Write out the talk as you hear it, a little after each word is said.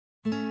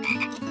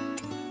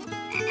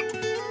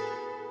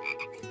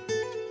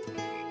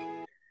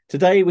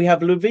Today we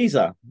have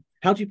Lovisa.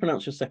 How do you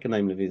pronounce your second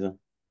name, Lovisa?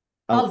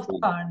 Alvtörn.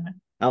 Alvtörn.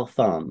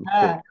 Alvtörn. Cool.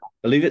 Yeah.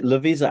 Believe it,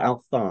 Lovisa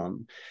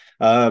Alvtörn.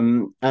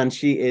 And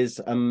she is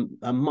a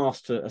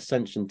master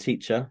ascension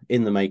teacher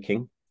in the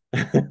making.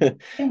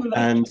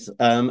 And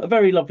a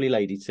very lovely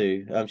lady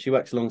too. She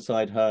works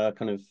alongside her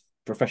kind of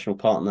professional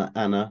partner,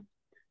 Anna,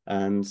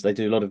 and they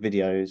do a lot of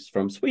videos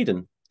from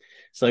Sweden.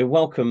 So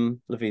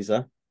welcome,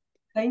 Lovisa.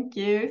 Thank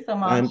you so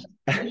much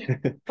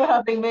And for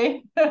having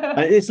me.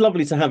 it's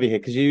lovely to have you here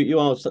because you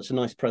are such a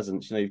nice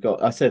presence. You know, you've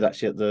got, I said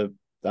actually at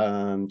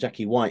the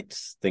Jackie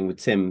White's thing with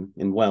Tim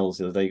in Wales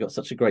the other day, you got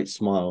such a great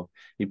smile.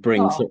 You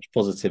bring Oh, such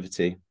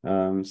positivity.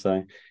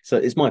 So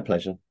it's my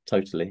pleasure,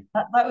 totally.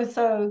 that was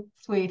so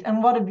sweet.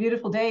 And what a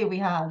beautiful day we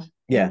had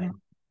Yeah.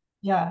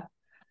 yeah.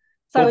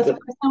 So Well, it's the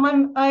first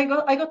time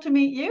I got to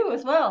meet you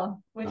as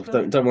well, oh, which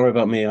was don't worry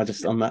about me.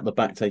 I'm at the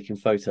back taking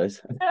photos.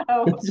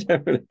 oh,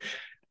 Generally.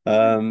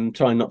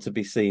 Trying not to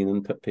be seen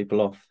and put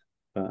people off.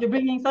 But you're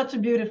bringing such a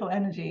beautiful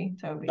energy,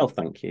 oh, Toby.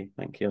 thank you.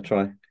 I'll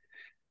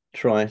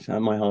try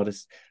my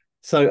hardest.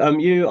 So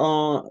you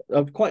are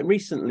quite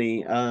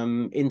recently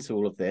into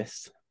all of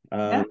this.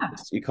 Yeah.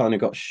 You kind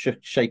of got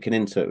shaken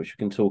into it, which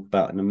we can talk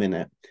about in a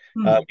minute.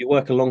 Hmm. You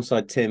work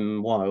alongside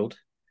Tim Wilde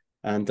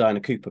and Diana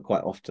Cooper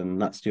quite often.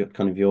 That's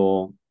kind of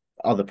your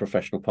other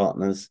professional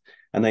partners,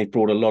 and they've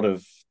brought a lot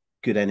of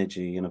good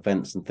energy and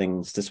events and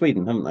things to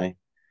Sweden, haven't they?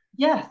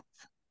 Yes.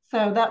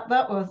 So that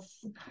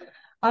was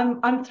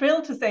I'm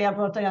thrilled to say I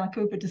brought Diana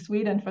Cooper to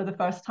Sweden for the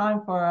first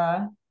time for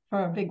a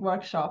big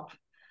workshop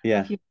a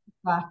Yeah, few years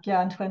back,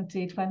 yeah, in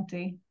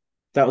 2020.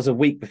 that was a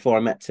week before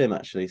I met Tim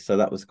actually, so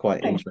that was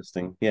quite Really?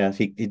 interesting. Yeah,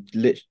 he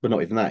literally, well,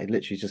 not even that. He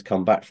literally just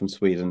come back from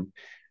Sweden,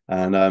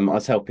 and I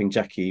was helping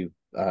Jackie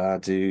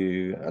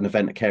do an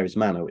event at Carey's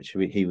Manor, which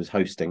he was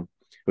hosting.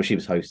 Well, she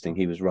was hosting,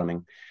 he was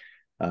running.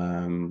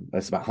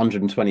 There's about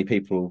 120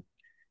 people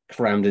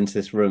crammed into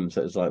this room,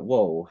 so it was like,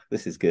 whoa,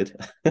 this is good.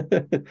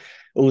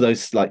 All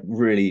those like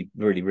really,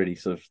 really, really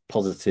sort of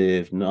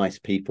positive, nice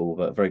people,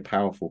 but very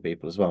powerful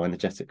people as well,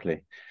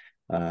 energetically.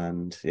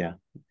 And yeah,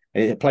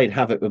 it played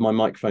havoc with my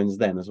microphones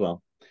then as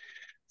well.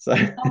 So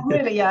Oh,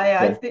 really? Yeah,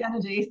 yeah. yeah, It's the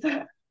energies.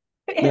 no,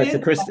 It is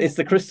the it's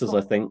the crystals.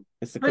 I think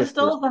it's the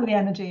crystals. crystals and the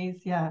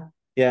energies. Yeah.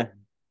 Yeah,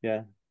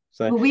 yeah.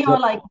 So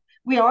Well,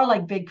 we are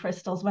like big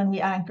crystals when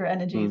we anchor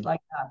energies mm. like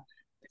that.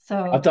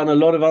 I've So done a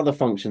lot of other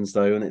functions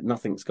though, and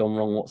nothing's gone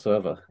wrong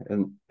whatsoever.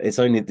 And it's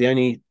only the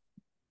only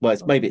well,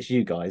 it's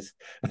you guys.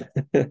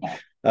 yeah,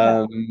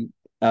 yeah.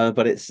 um,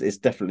 but it's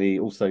definitely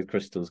also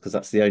crystals because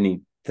that's the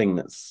only thing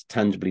that's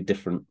tangibly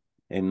different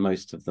in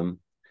most of them.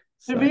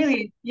 But So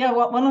really, yeah.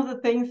 One of the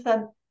things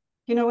that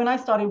when I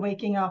started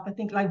waking up, I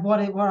think like what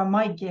are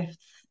my gifts?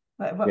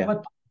 yeah,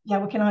 Yeah,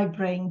 what can I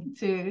bring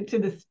to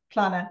this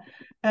planet?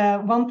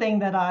 One thing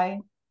that I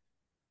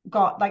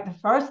got, like the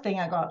first thing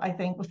I got, I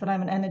think, was that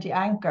I'm an energy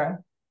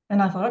anchor.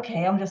 And I thought,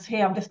 okay, I'm just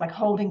here. I'm just like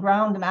holding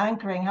ground and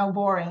anchoring. How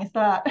boring is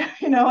that?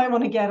 I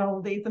want to get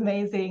all these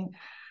amazing,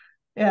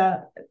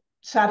 yeah,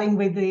 chatting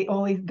with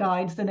all these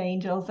guides and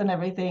angels and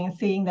everything, and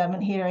seeing them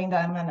and hearing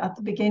them. And at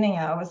the beginning,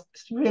 I was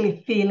just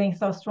really feeling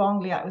so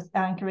strongly. I was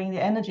anchoring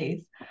the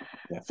energies.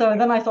 yeah. So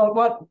then I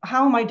thought,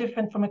 how am I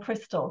different from a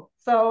crystal?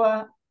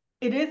 So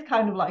it is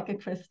kind of like a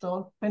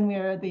crystal when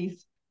we're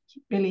these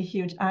really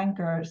huge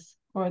anchors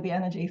for the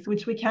energies,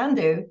 which we can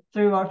do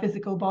through our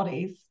physical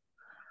bodies,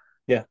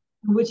 Yeah.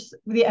 which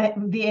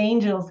the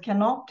angels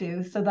cannot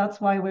do. So that's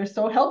why we're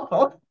so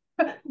helpful.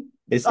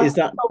 Is Our is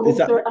that is souls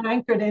that are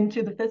anchored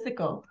into the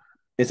physical.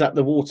 is that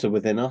the water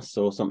within us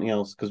or something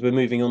else? Because we're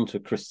moving on to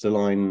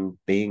crystalline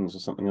beings or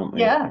something, aren't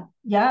we? Yeah,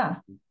 yeah.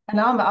 And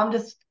I'm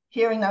just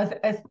hearing now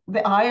as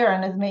the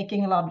iron is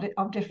making a lot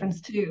of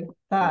difference too. Yeah.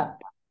 That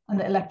and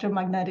the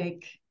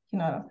electromagnetic,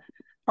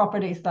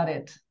 properties that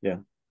it Yeah.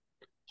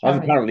 I've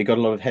carries. apparently got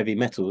a lot of heavy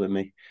metal in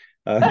me.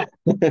 But I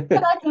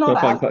So cannot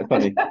I find ask quite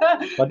funny.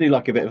 that. I do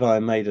like a bit of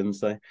Iron Maiden,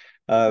 so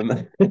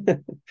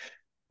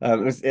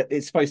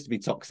it's supposed to be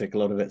toxic, a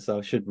lot of it, so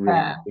I should really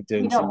Yeah, be we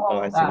doing don't some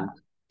want that. dieting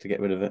to get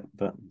rid of it.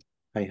 But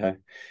hey ho.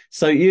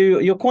 So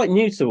you're quite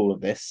new to all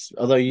of this,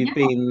 although you've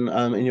Yeah, been,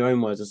 in your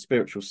own words, a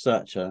spiritual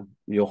searcher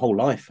your whole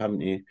life,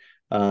 haven't you?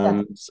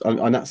 yeah, And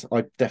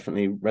I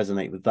definitely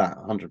resonate with that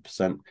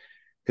 100%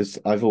 because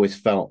I've always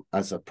felt,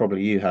 as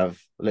probably you have,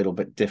 a little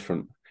bit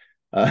different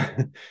uh,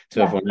 to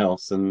yeah. everyone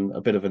else and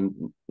a bit of a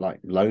like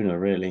loner,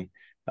 really.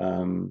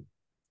 Um,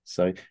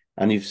 so,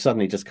 and you've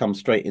suddenly just come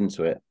straight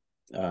into it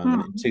in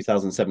Hmm.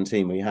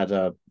 2017 where you had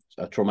a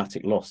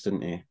traumatic loss,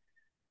 didn't you?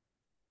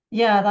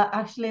 Yeah, that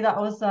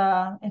was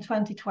in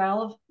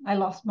 2012. I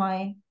lost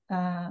my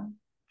uh,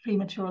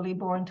 prematurely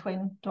born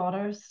twin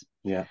daughters,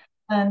 Yeah,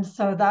 and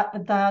so that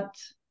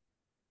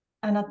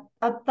and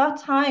at that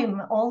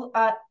time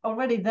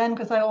already then,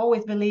 because I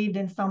always believed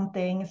in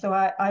something, so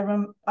I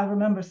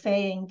remember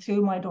saying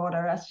to my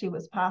daughter as she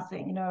was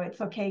passing,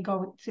 it's okay,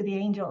 go to the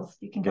angels,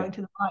 you can go yeah,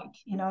 into the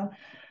light.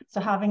 So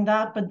having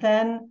that, but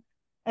then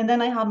and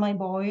then I had my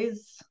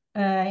boys,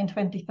 in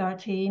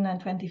 2013 and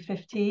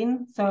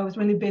 2015. So I was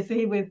really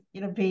busy with,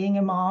 being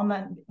a mom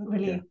and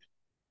really,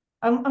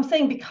 I'm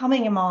saying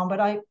becoming a mom, but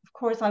of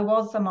course, I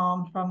was a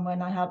mom from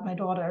when I had my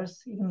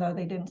daughters, even though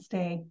they didn't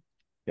stay.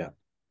 Yeah.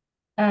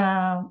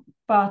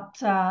 But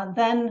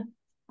then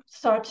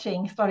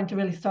starting to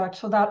really search.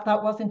 So that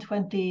was in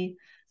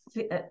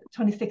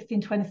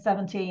 2016,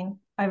 2017.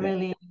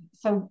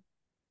 So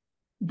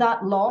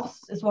that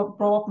loss is what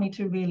brought me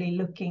to really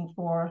looking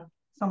for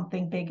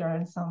something bigger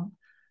and some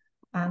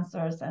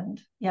answers,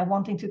 and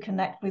wanting to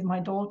connect with my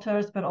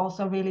daughters, but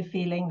also really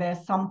feeling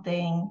there's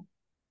something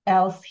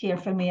else here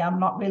for me. I'm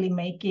not really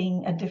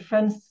making a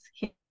difference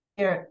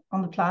here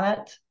on the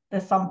planet.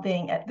 There's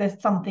something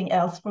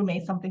else for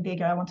me, something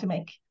bigger I want to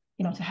make,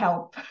 to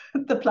help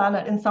the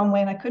planet in some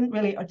way. And I couldn't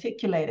really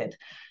articulate it,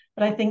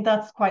 but I think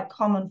that's quite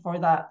common for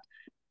that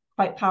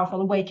quite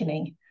powerful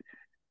awakening.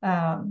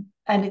 And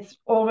it's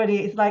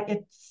like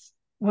it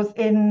was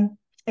in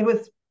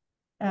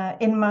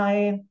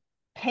my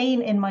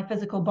pain in my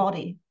physical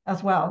body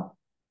as well.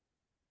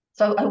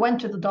 So I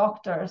went to the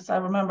doctors. I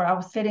remember I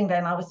was sitting there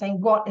and I was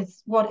saying, what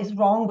is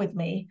wrong with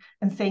me?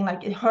 And saying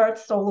like, it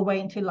hurts all the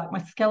way into like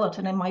my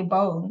skeleton and my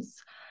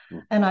bones.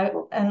 Mm.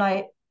 And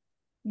I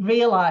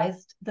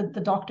realized that the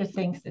doctor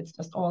thinks it's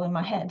just all in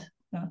my head.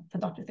 The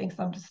doctor thinks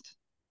I'm just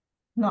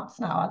nuts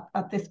now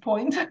at this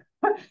point.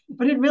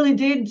 But it really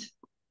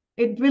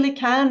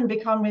can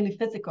become really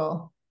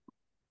physical.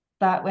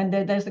 That when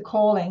there's a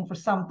calling for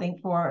something,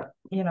 for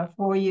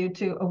you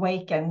to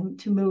awaken,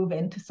 to move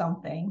into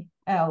something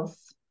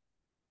else.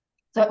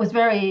 So it was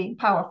very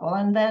powerful.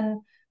 And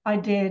then I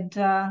did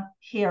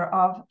hear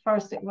of,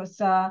 first it was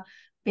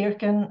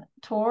Birken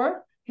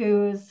Tor,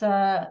 who's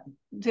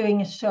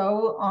doing a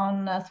show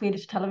on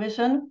Swedish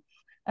television,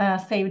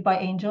 Saved by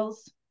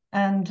Angels.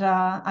 And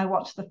I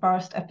watched the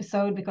first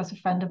episode because a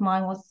friend of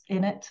mine was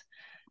in it.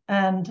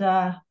 And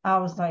I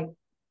was like,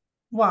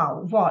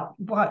 wow,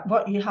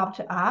 what you have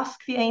to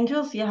ask the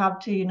angels, you have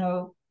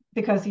to,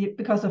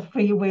 because of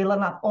free will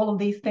and all of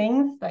these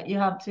things, that you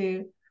have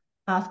to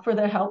ask for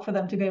their help, for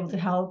them to be able to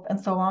help, and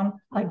so on.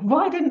 Like,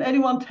 why didn't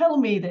anyone tell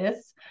me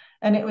this?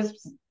 And it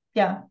was,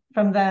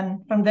 from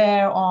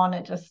there on,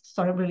 it just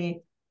started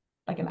really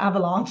like an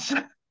avalanche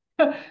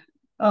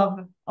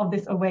of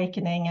this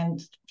awakening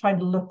and trying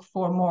to look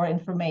for more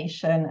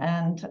information.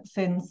 And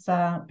since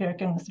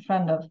Birken was a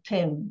friend of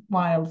Tim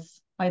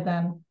Wiles, I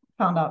then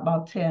found out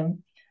about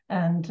Tim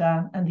and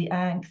the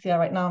Ankhs.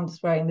 Right now I'm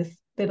just wearing this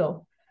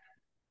little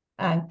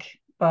Ankh,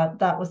 but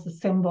that was the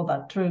symbol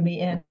that drew me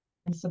in.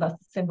 So that's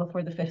the symbol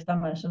for the fifth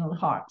dimensional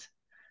heart.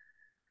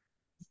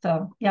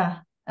 So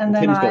and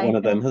then Tim's got one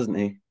of them, hasn't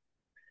he?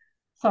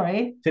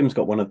 Sorry, Tim's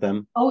got one of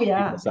them. Oh He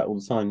yeah, does that all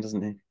the time,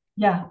 doesn't he?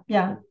 yeah,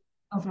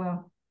 as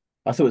well.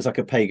 I thought it was like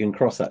a pagan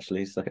cross,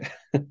 actually. So I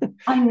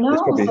it's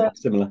know. probably So,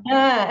 similar.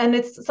 and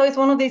it's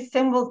one of these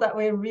symbols that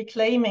we're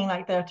reclaiming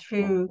like their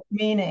true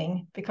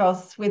meaning,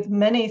 because with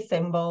many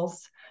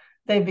symbols,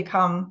 they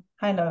become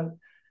kind of,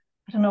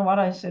 I don't know what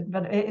I should,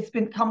 but it's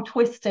become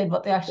twisted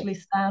what they actually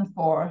stand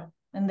for,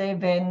 and they've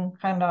been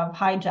kind of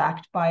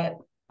hijacked by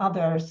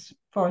others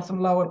for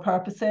some lower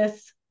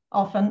purposes,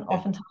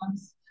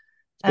 oftentimes.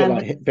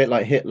 It's a bit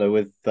like Hitler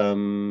with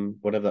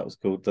whatever that was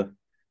called.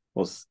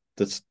 What's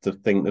the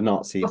thing, the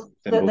Nazi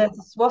symbol? The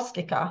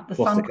swastika, the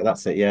sun. Swastika,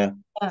 that's it. Yeah,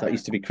 that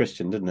used to be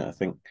Christian, didn't it? I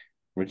think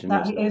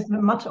originally. That is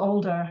much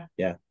older.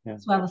 Yeah.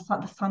 As well as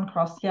the sun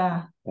cross.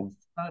 Yeah. So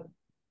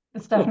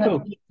it's Oh, definitely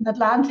cool. in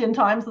Atlantean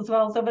times as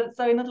well.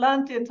 So in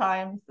Atlantean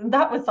times, and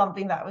that was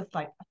something that was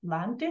like,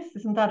 Atlantis,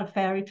 isn't that a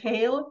fairy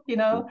tale?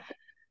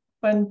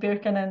 When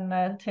Birken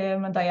and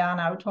Tim and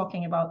Diana were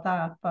talking about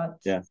that. But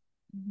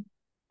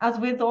as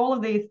with all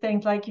of these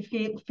things, like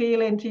you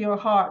feel into your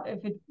heart,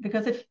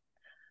 because if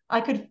I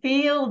could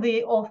feel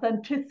the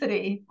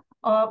authenticity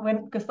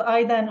because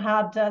I then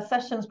had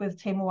sessions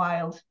with Tim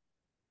Wild.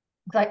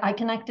 I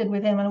connected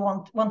with him and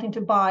wanting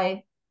to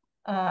buy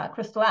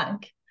Crystal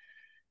Ankh,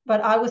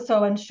 but I was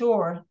so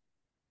unsure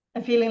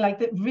and feeling like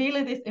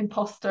really this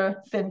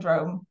imposter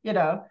syndrome,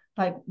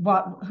 like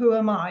who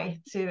am I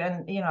to,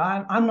 and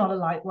I'm not a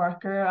light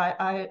worker.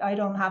 I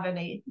don't have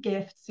any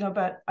gifts,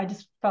 but I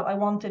just felt I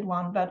wanted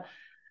one. But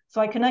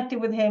so I connected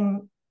with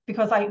him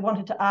because I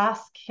wanted to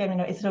ask him,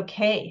 is it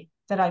okay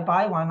that I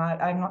buy one?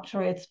 I'm not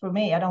sure it's for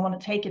me. I don't want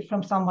to take it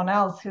from someone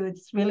else who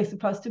it's really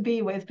supposed to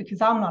be with,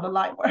 because I'm not a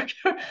light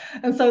worker.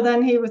 And so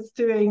then he was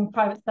doing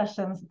private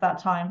sessions at that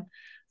time.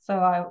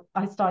 So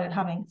I started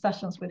having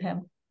sessions with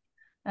him.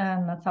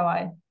 And that's how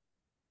I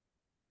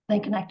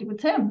then connected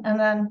with Tim, and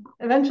then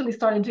eventually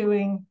started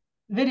doing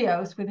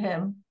videos with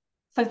him.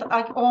 So it's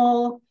like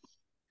all,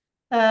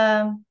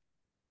 so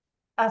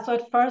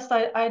at first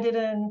I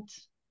didn't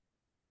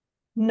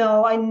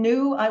know. I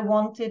knew I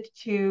wanted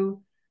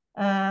to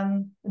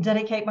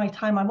dedicate my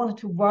time. I wanted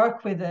to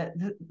work with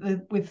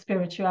with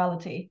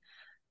spirituality,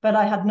 but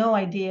I had no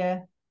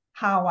idea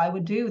how I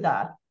would do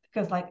that,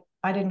 because like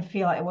I didn't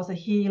feel like I was a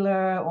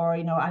healer, or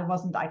I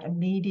wasn't like a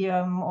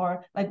medium,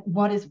 or like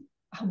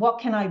what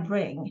can I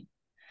bring?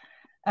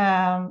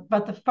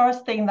 But the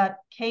first thing that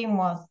came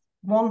was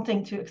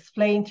wanting to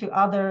explain to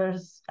other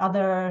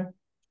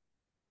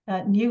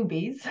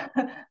newbies,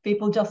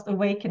 people just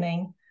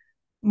awakening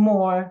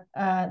more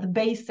the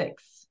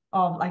basics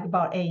of like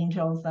about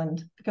angels.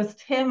 And because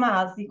Tim,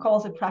 as he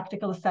calls it,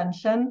 practical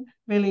ascension,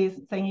 really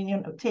saying, you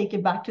know, take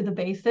it back to the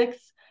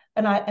basics.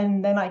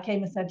 And then I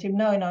came and said to him,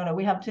 no,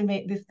 we have to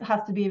make this,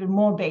 has to be even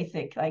more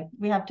basic. Like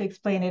we have to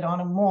explain it on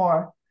a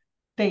more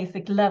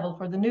basic level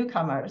for the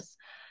newcomers.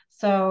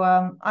 So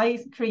I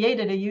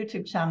created a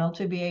YouTube channel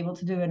to be able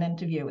to do an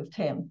interview with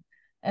Tim.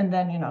 And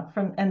then, you know,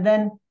 and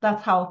then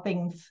that's how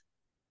things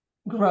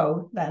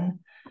grow. Then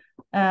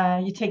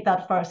you take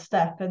that first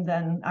step, and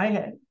then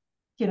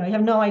you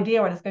have no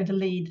idea what it's going to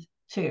lead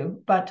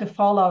to, but to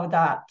follow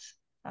that,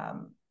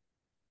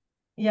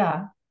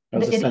 yeah. That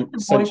was It is the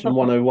voice Ascension of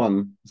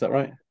 101. Is that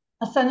right?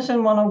 Ascension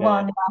Yeah.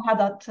 101. I had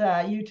that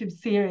YouTube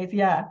series.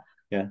 Yeah.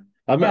 Yeah.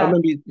 I Yeah.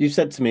 remember you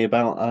said to me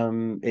about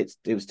it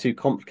was too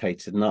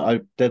complicated,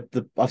 and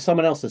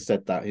someone else has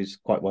said that who's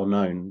quite well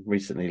known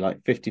recently,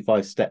 like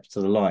 55 steps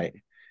to the light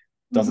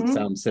doesn't Mm-hmm.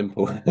 sound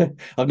simple.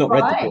 I've not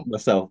read the book Right.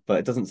 myself, but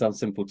it doesn't sound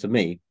simple to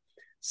me.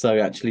 So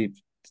actually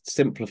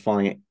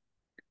simplifying it,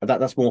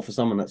 that's more for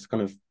someone that's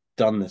kind of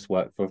done this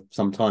work for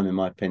some time, in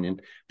my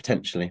opinion,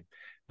 potentially.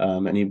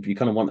 And you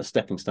kind of want a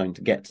stepping stone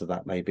to get to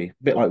that, maybe a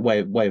bit like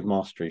way of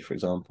mastery, for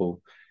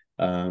example,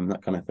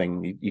 that kind of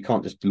thing. You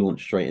can't just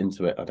launch straight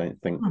into it, I don't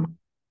think, Mm.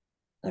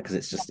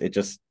 because it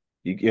just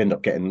you end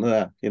up getting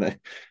there, and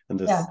Yeah.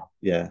 just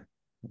yeah.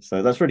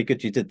 So that's really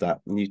good you did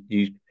that, and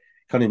you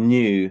kind of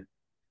knew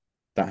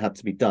that had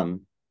to be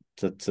done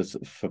to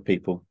for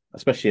people,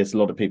 especially as a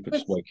lot of people are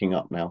just waking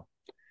up now.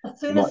 As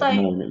You soon might as have I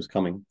known it was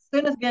coming. as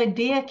soon as the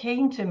idea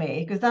came to me,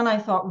 because then I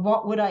thought,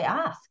 what would I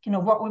ask?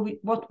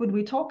 What would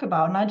we talk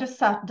about? And I just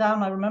sat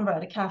down, I remember,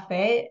 at a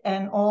cafe,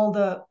 and all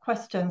the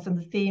questions and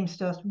the themes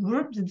just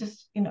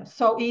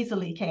so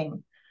easily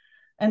came.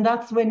 And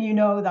that's when you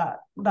know that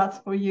that's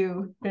for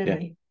you, Yeah,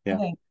 really. I yeah,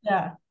 think,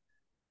 yeah.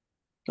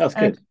 that's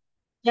And good.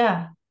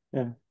 yeah.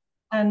 Yeah,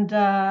 And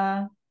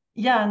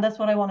yeah, and that's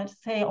what I wanted to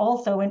say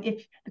also. And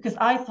if because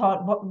I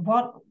thought,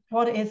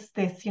 what is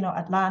this,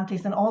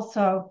 Atlantis? And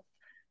also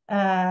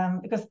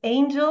because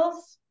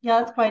angels,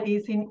 yeah, it's quite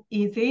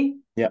easy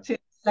yeah, to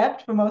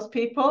accept for most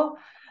people.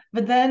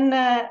 But then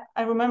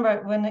I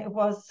remember when it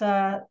was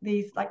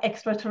these like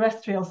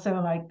extraterrestrials, so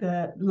like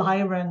the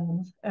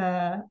Lyran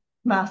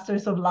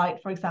Masters of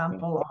Light, for yeah.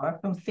 example, or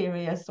from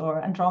Sirius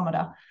or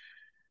Andromeda.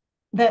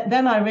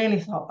 Then I really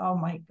thought, oh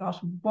my gosh,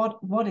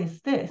 what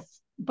is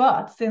this?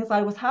 But since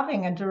I was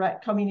having a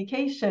direct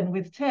communication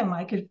with Tim,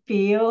 I could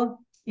feel,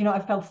 I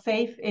felt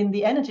safe in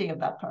the energy of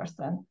that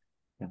person.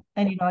 Yeah.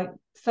 And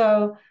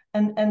so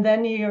and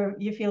then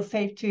you feel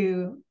safe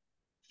to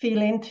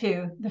feel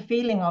into the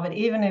feeling of it,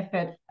 even if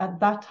it at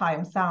that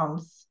time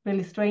sounds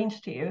really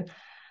strange to you.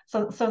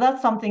 So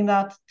that's something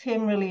that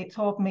Tim really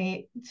taught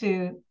me,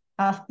 to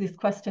ask this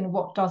question: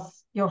 what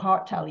does your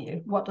heart tell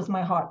you? What does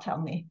my heart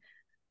tell me?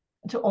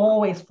 To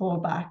always fall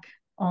back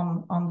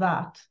on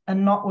that,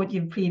 and not what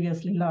you've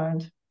previously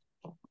learned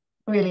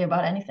really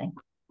about anything.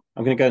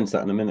 I'm going to go into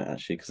that in a minute,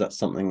 actually, because that's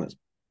something that's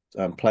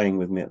playing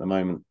with me at the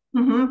moment.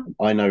 Mm-hmm.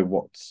 I know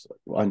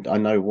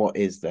what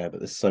is there,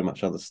 but there's so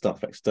much other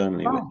stuff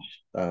externally Right.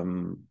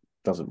 which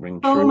doesn't ring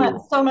true.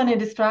 So many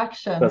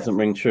distractions. Doesn't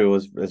ring true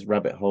as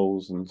rabbit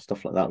holes and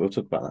stuff like that. We'll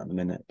talk about that in a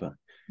minute. But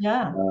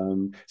Yeah.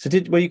 so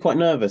were you quite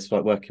nervous,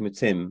 like working with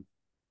Tim,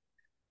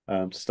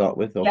 to start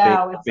with, or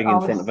Yeah, being I in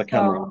front of was a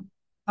camera? so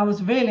I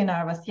was really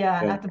nervous. Yeah,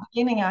 and Yeah. at the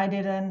beginning I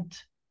didn't.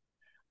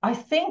 I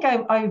think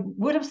I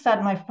would have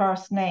said my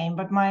first name,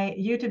 but my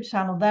YouTube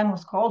channel then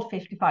was called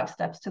 55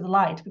 Steps to the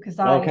Light, because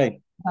I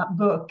Okay. that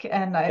book,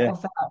 and I Yeah.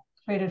 also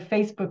created a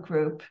Facebook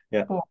group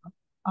Yeah. for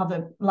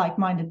other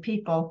like-minded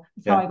people.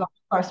 That's how Yeah. I got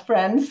my first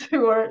friends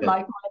who were Yeah.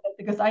 like-minded,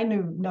 because I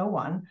knew no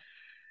one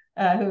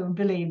who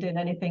believed in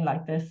anything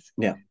like this.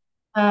 Yeah.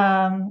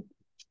 Um,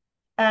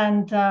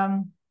 and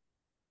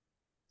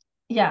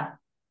yeah,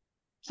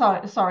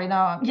 sorry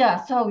now.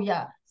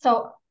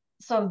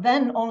 So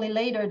then only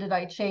later did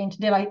I change.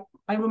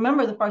 I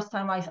remember the first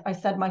time I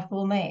said my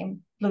full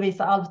name,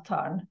 Lovisa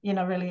Alvtörn,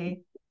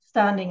 really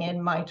standing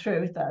in my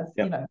truth as,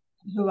 Yeah.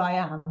 who I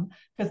am,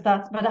 because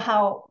but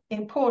how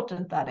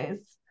important that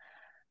is,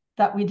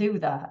 that we do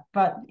that.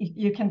 But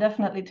you can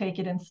definitely take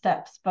it in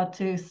steps, but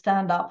to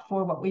stand up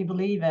for what we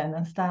believe in,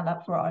 and stand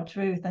up for our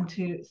truth, and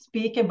to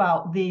speak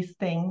about these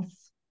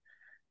things,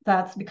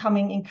 that's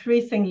becoming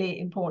increasingly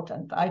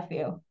important, I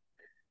feel.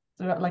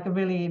 So like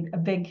a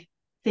big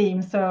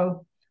theme.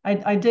 So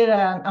I did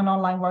an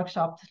online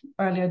workshop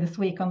earlier this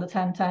week on the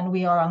 1010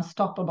 We Are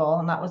Unstoppable,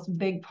 and that was a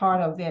big part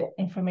of the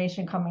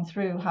information coming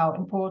through, how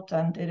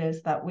important it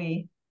is that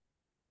we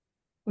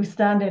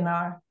stand in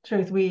our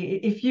truth.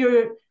 If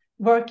you're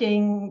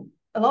working,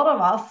 a lot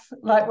of us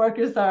light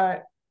workers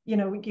are,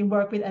 we can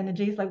work with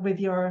energies, like with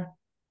your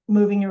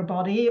moving your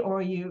body,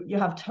 or you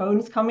have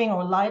tones coming,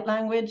 or light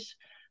language,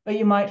 but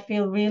you might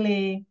feel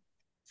really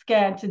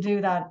scared to do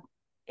that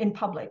in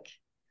public.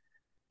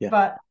 Yeah.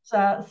 But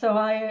so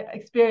I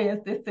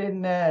experienced this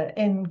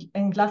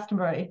in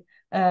Glastonbury,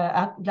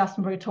 at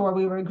Glastonbury tour.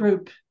 We were a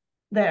group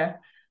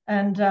there.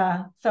 And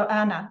so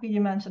Anna,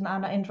 you mentioned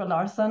Anna Indra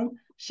Larsson,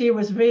 she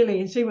was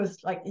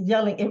like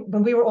yelling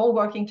when we were all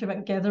working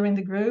together in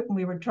the group and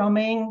we were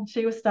drumming.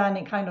 She was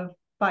standing kind of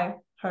by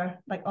her,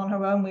 like on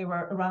her own. We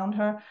were around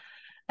her.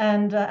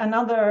 And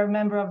another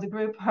member of the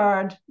group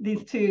heard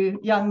these two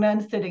young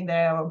men sitting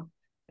there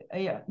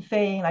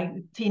saying, like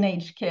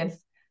teenage kids,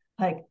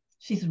 like,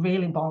 she's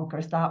really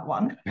bonkers, that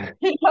one.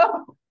 You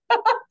know?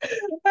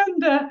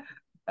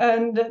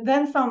 And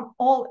then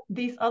all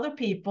these other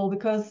people,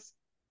 because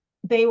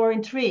they were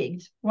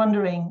intrigued,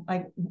 wondering,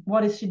 like,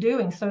 what is she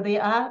doing? So they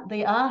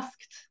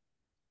asked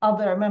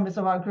other members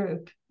of our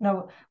group,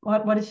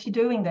 what is she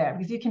doing there?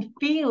 Because you can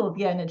feel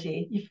the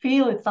energy, you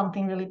feel it's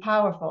something really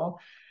powerful.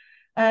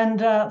 And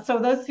so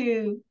those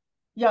two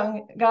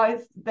young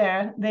guys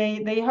there,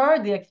 they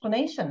heard the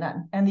explanation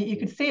then, and you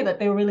could see that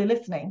they were really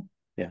listening.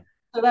 Yeah.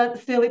 So that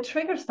still, it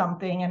triggers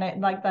something, and it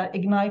like that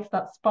ignites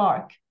that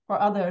spark for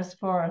others.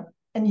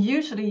 And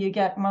usually you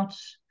get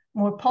much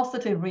more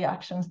positive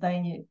reactions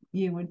than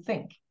you would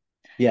think.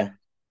 Yeah.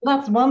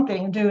 That's one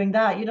thing, doing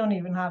that. You don't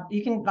even have,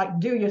 you can like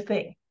do your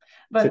thing.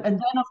 And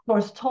then of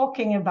course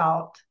talking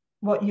about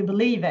what you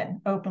believe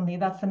in openly,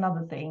 that's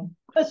another thing.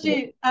 But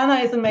Anna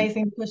is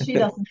amazing because she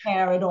doesn't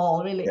care at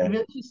all, really.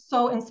 Yeah. She's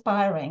so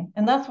inspiring.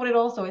 And that's what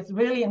it's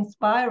really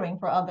inspiring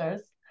for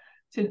others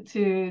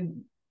to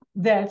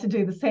there to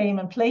do the same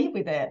and play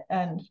with it.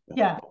 And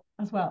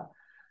as well.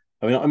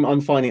 I mean,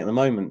 I'm finding at the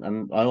moment,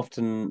 and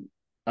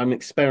I'm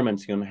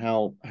experimenting on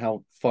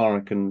how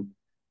far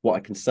what I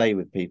can say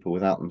with people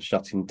without them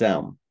shutting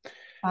down.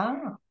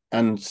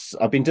 And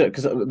I've been doing it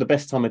because the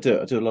best time I do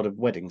a lot of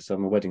weddings. So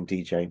I'm a wedding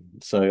DJ.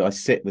 So I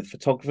sit with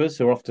photographers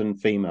who are often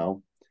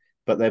female,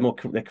 but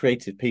they're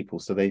creative people.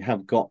 So they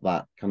have got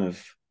that kind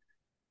of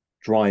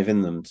drive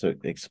in them to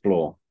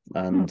explore.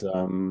 And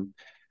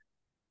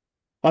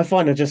I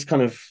find I just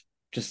kind of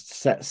just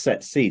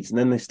set seeds, and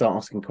then they start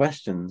asking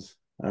questions.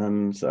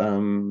 And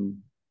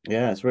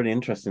it's really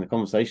interesting, the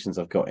conversations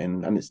I've got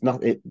in. And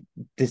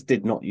this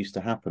did not used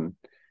to happen.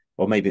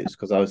 Or maybe it's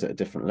because I was at a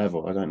different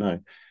level. I don't know.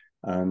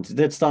 And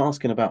they'd start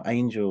asking about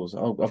angels.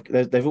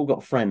 They've all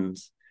got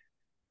friends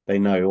they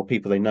know, or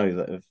people they know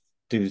that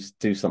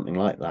do something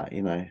like that,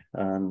 you know.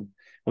 I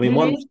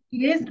mean, it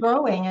is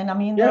growing, and I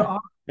mean there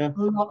are a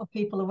lot of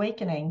people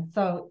awakening.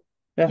 So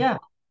yeah.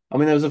 I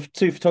mean, there was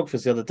two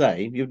photographers the other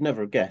day. You'd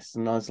never have guessed,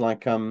 and I was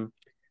like,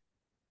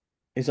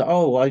 he's like,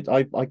 oh, I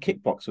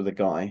kickbox with a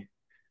guy.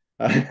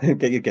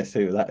 Get you guess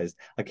who that is.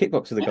 I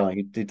kickbox with a guy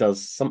who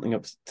does something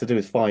to do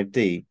with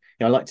 5D. You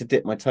know, I like to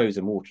dip my toes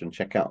in water and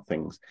check out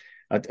things.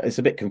 It's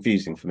a bit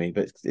confusing for me,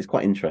 but it's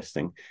quite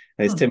interesting.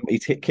 And it's Tim. He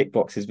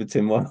kickboxes with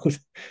Tim Wild.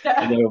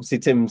 And obviously,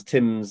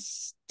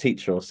 Tim's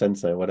teacher or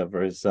sensei or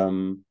whatever is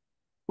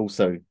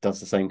also does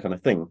the same kind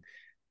of thing.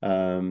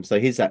 So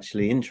he's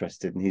actually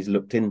interested, and he's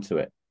looked into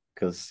it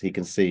because he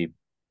can see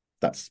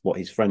that's what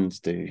his friends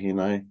do. You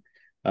know.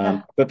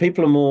 But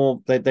people are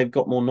more, they've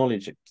got more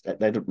knowledge,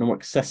 they're more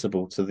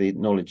accessible to the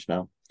knowledge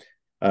now.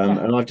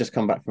 And I've just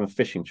come back from a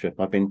fishing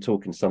trip. I've been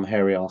talking to some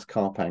hairy ass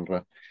carp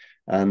angler,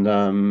 and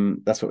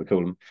that's what we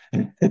call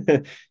them.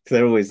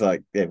 They're always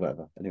like, yeah,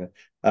 whatever. Anyway,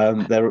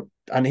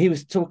 and he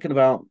was talking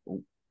about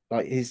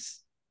like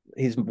his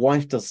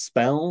wife does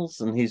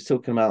spells, and he's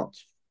talking about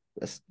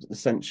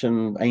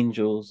ascension,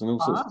 angels, and all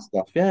sorts of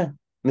stuff. Yeah,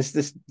 and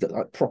this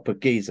like proper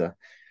geezer.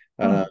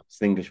 It's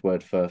an English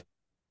word for,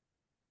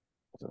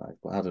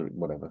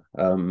 whatever.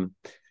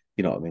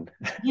 You know what I mean?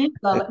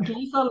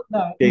 Giza,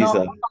 no,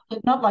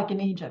 not like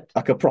in Egypt.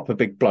 Like a proper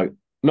big bloke.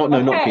 Not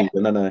Giza.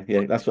 No.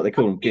 Yeah, that's what they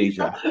call them,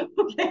 Giza.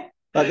 Okay.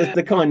 Like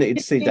the kind that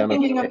you'd see down.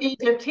 Thinking of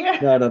Egypt here.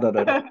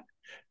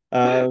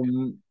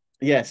 No.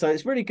 Yeah, so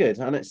it's really good,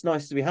 and it's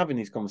nice to be having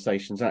these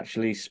conversations,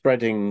 actually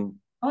spreading.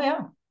 Oh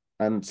yeah.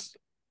 And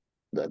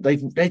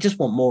they just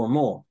want more and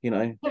more, you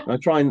know. I'm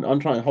trying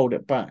to hold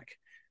it back.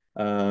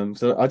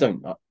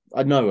 So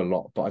I know a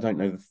lot, but I don't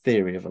know the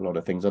theory of a lot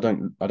of things. I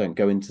don't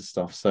go into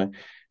stuff. So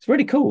it's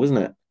really cool, isn't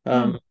it?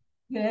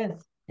 It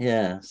is.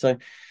 Yeah. So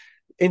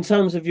in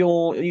terms of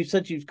you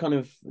said you've kind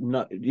of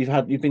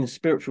you've been a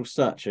spiritual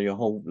searcher your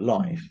whole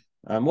life.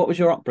 What was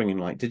your upbringing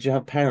like? Did you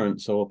have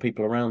parents or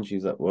people around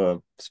you that were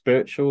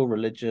spiritual,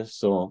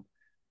 religious, or?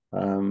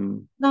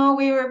 No,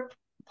 we were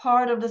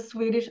part of the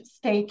Swedish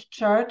state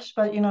church,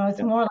 but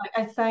it's more like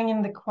I sang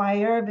in the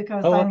choir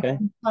because I'm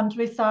in the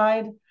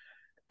countryside.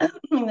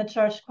 In the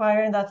church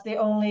choir, and that's the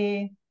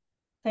only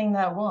thing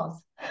that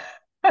was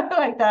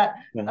like that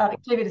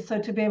activity. So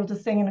to be able to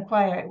sing in a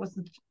choir, it was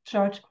the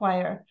church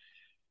choir.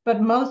 But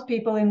most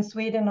people in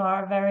Sweden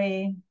are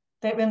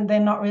they're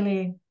not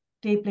really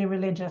deeply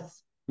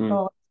religious.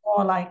 So it's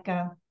more like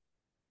well,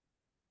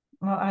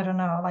 I don't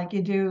know, like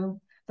you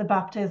do the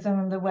baptism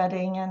and the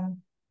wedding, and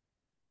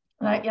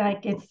like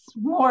it's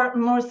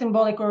more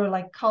symbolic or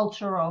like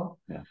cultural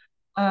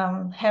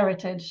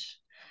heritage.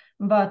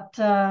 But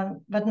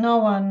no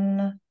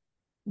one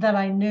that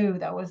I knew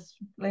that was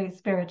really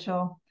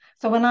spiritual.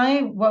 So when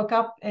I woke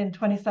up in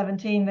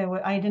 2017,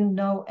 I didn't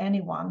know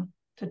anyone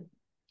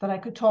that I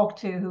could talk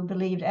to who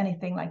believed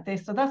anything like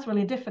this. So that's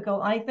really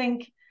difficult. I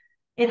think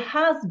it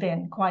has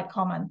been quite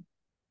common.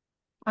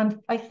 And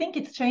I think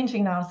it's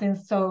changing now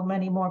since so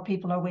many more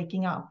people are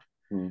waking up.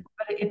 Mm.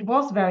 But it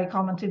was very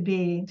common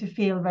to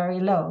feel very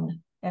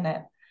alone in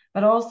it.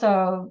 But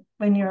also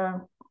when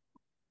you're,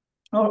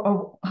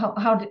 or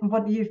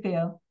what do you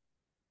feel?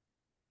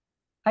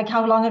 Like,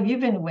 how long have you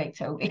been awake,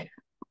 Toby?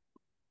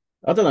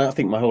 I don't know. I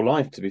think my whole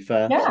life, to be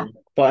fair. Yeah. So,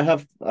 but I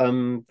have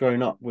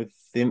grown up with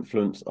the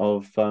influence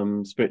of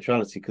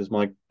spirituality because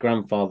my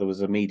grandfather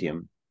was a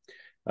medium.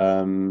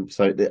 So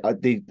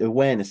the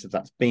awareness of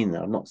that's been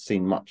there. I've not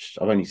seen much.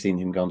 I've only seen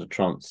him go into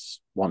trance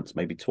once,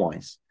 maybe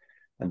twice,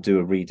 and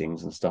do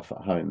readings and stuff at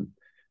home.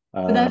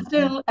 But that's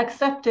still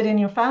accepted in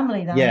your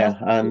family then. Yeah,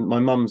 That's and my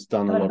mum's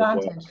done a an lot of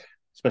work, advantage.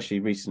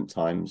 especially recent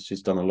times.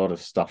 She's done a lot of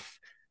stuff,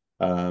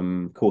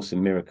 Course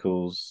in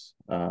Miracles,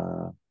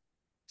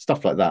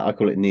 stuff like that. I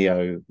call it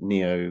neo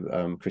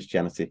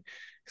Christianity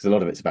because a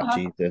lot of it's about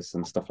Jesus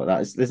and stuff like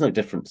that. There's no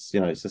difference,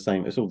 you know. It's the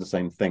same. It's all the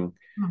same thing.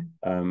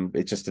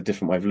 It's just a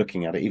different way of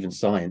looking at it. Even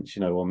science, you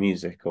know, or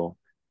music, or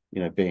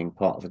you know, being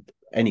part of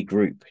any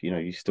group, you know,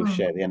 you still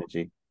share the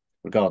energy,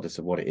 regardless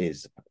of what it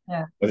is,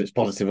 whether it's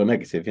positive or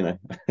negative, you know.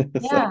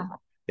 So,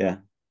 yeah.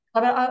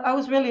 But I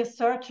was really a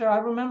searcher. I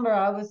remember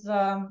I was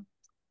like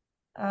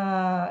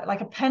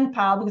a pen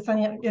pal because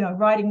I, you know,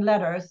 writing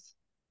letters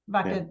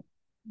back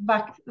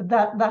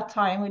that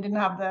time. We didn't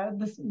have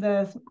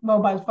the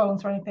mobile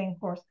phones or anything,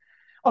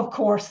 of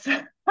course.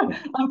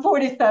 I'm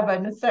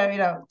 47, so you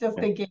know, just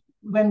thinking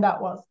when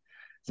that was.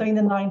 So in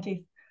the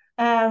 90s.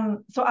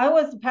 So I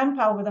was a pen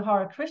pal with a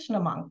Hare Krishna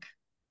monk.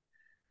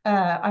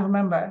 I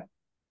remember,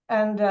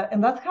 and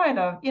that's kind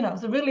of, you know,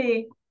 so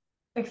really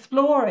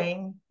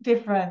exploring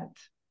different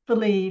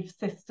belief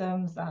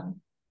systems. And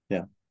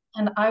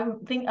I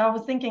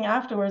was thinking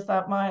afterwards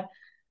that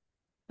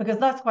because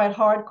that's quite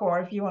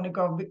hardcore if you want to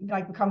go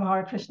like become a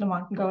Hare Krishna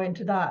monk and go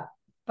into that.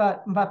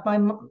 But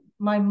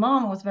my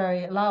mom was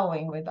very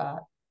allowing with that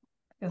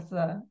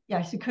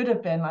because she could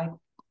have been like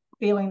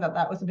feeling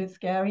that was a bit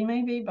scary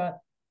maybe, but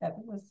it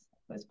was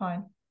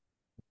fine.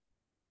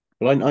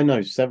 Well, I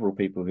know several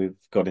people who've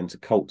got into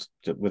cults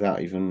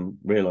without even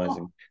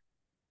realizing.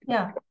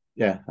 Yeah.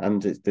 Yeah,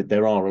 and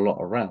there are a lot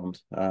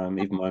around.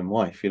 Even my own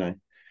wife, you know,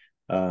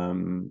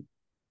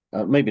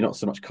 maybe not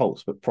so much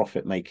cults, but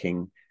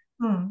profit-making,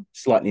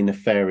 slightly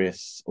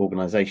nefarious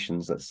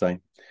organizations, let's say.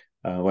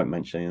 I won't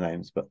mention any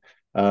names, but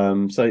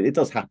so it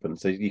does happen.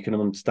 So you can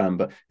understand,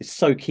 but it's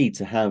so key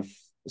to have,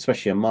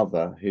 especially a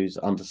mother who's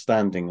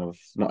understanding of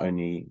not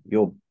only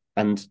your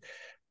and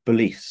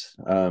beliefs.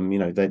 You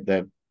know,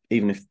 they're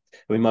even if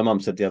I mean, my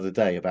mum said the other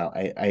day about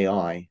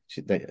AI.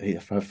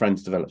 Her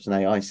friends developed an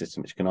AI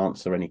system which can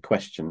answer any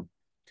question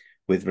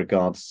with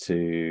regards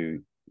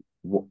to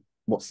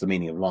what's the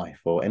meaning of life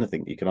or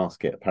anything you can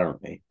ask it.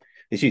 Apparently,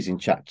 it's using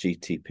Chat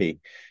GTP,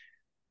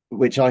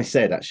 which I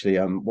said actually,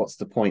 what's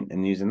the point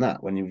in using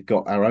that when you've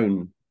got our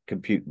own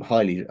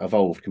highly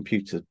evolved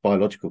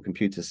biological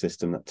computer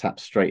system that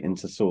taps straight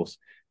into source?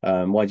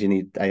 Why do you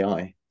need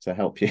AI to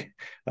help you?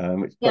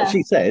 But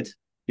she said,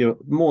 you're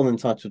more than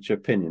entitled to your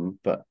opinion,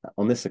 but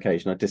on this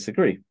occasion, I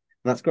disagree. And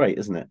that's great,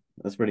 isn't it?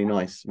 That's really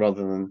nice,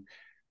 rather than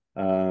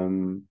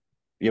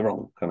you're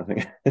wrong kind of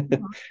thing,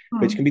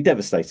 which can be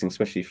devastating,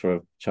 especially for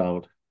a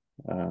child,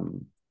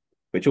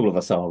 which all of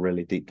us are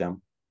really deep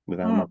down with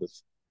our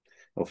mothers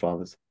or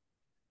fathers.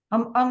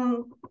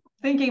 I'm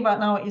thinking about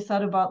now what you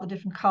said about the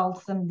different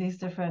cults and these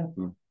different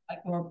like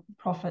or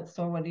prophets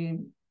or what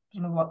you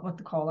don't know what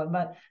to call them,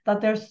 but that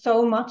there's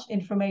so much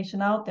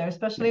information out there,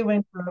 especially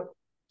when you're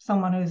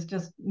someone who's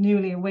just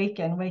newly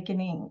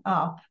wakening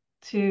up,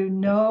 to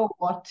know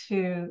what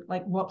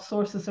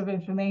sources of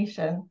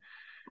information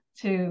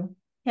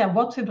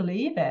what to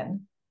believe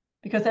in,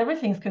 because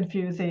everything's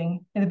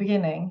confusing in the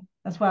beginning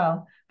as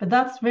well. But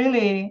that's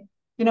really,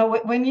 you know,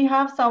 when you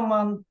have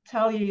someone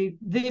tell you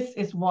this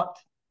is what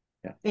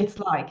it's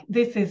like,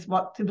 this is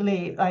what to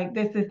believe, like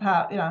this is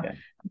how, you know,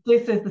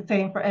 this is the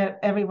same for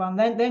everyone,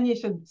 then you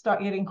should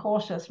start getting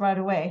cautious right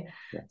away.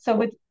 So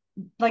with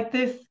like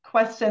this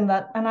question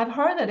and I've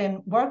heard it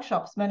in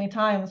workshops many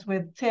times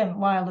with Tim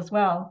Wilde as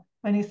well,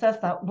 when he says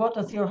that, what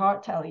does your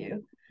heart tell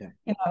you?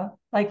 You know,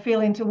 like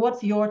feel into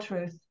what's your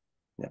truth.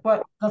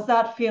 What does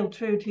that feel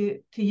true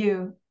to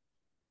you?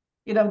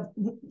 You know,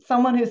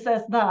 someone who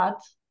says that,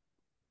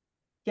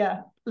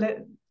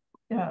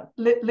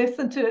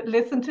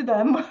 listen to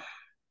them.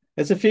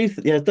 There's a few,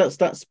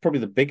 that's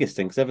probably the biggest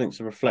thing, because everything's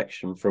a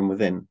reflection from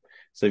within.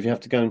 So if you have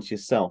to go into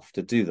yourself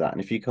to do that,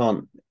 and if you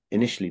can't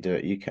initially do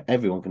it,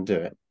 everyone can do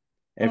it.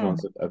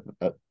 Everyone's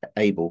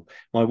able.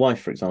 My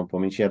wife, for example,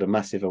 I mean, she had a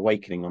massive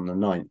awakening on the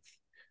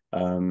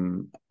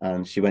 9th,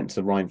 and she went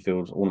to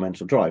Rhinefield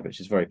Ornamental Drive, which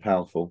is very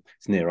powerful.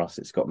 It's near us.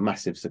 It's got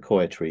massive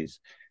sequoia trees,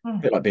 a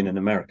bit like being in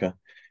America.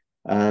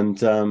 And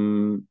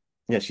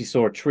she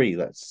saw a tree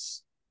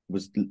was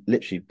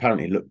literally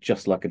apparently looked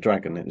just like a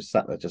dragon. It was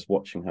sat there just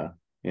watching her,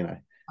 you know,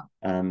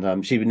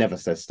 and she would never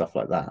say stuff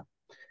like that.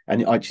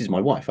 And she's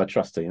my wife. I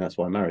trust her, and that's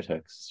why I married her,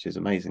 because she's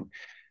amazing.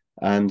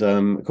 And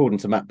according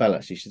to Matt Bell,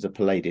 actually, she's a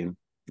Palladian.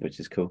 which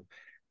is cool.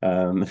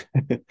 Um,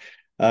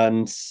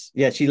 and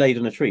yeah, she laid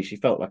on a tree. She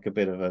felt like a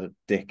bit of a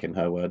dick in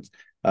her words.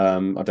 I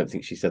don't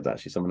think she said that.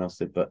 Actually, someone else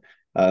did, but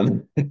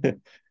and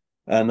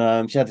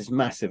she had this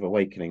massive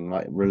awakening,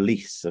 like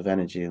release of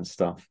energy and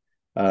stuff.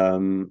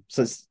 So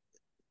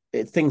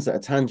it's things that are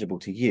tangible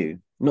to you.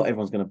 Not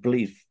everyone's going to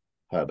believe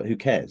her, but who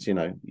cares? You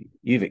know,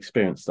 you've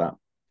experienced that,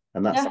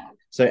 and that's Yeah.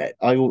 so.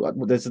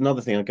 There's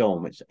another thing I go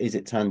on, which is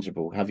it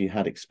tangible? Have you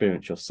had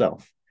experience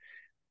yourself?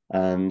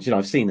 And you know,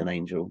 I've seen an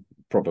angel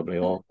probably,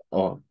 or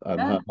Yeah.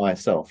 her higher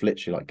self,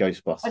 literally like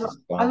Ghostbusters I'll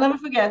style. never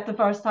forget the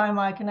first time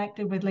I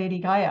connected with Lady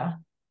Gaia,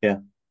 Yeah,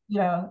 you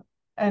know,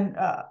 and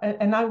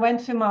I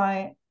went to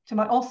my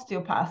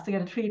osteopath to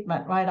get a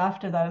treatment right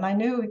after that. And I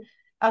knew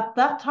at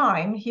that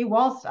time he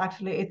was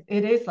actually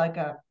it is like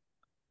a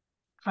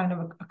kind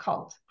of a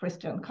cult,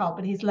 Christian cult,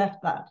 but he's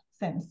left that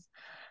since.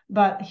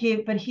 But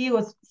he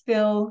was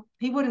still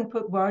he wouldn't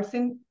put words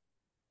in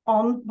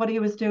on what he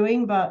was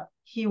doing, but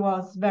he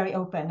was very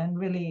open and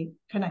really yeah.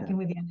 connecting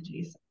with the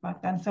energies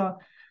back then. So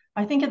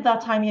I think at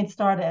that time he had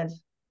started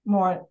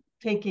more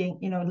taking,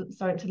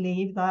 started to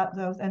leave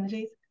those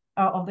energies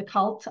of the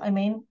cult. I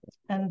mean,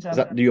 and Is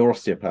that your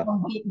osteopath?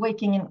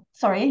 waking in.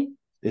 Sorry.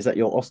 Is that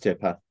your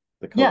osteopath?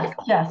 The cult? Yes,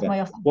 yes, Yeah. my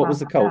What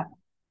was osteopath. the Yeah. cult?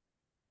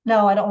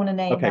 No, I don't want to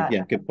name Okay, that.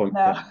 yeah, good point.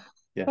 Yeah,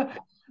 No. yeah,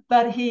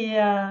 But he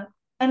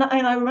and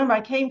I remember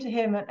I came to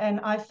him and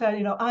I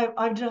said,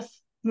 I've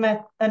just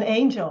met an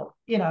angel,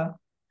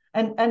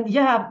 and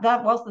yeah,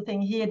 that was the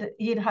thing.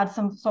 He'd had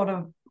some sort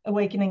of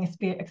awakening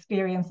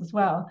experience as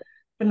well,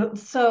 but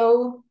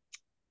so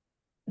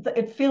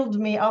it filled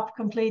me up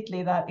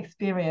completely, that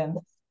experience.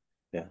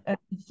 yeah. And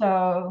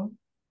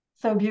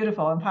so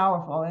beautiful and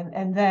powerful,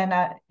 and then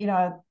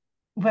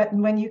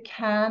when you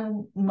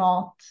can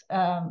not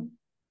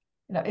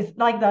it's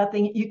like that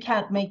thing, you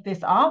can't make this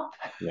up.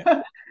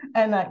 Yeah.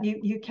 And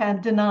you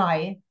can't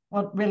deny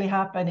what really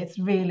happened. It's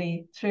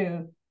really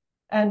true.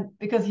 And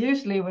because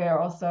usually we're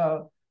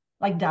also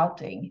like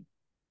doubting,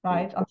 Mm.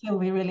 right, until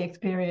we really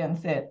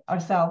experience it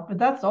ourselves. But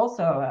that's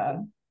also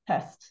a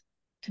test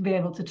to be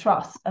able to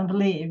trust and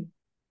believe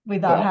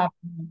without But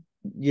having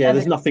yeah,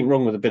 there's evidence. nothing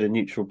wrong with a bit of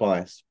neutral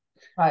bias.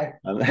 Right.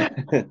 Um,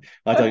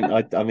 I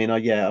don't. I mean,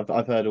 yeah,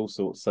 I've heard all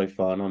sorts so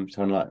far, and I'm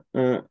kind of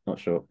like, not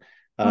sure.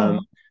 Um, Mm.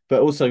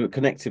 but also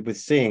connected with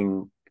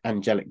seeing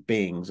angelic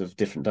beings of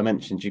different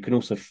dimensions, you can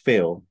also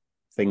feel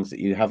things that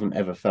you haven't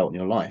ever felt in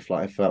your life.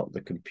 Like I felt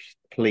the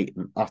complete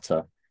and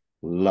utter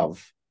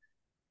love,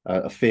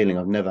 a feeling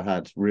I've never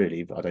had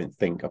really. I don't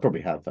think I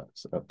probably have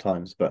at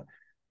times, but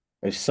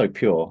it's so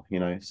pure, you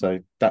know. So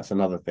that's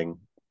another thing,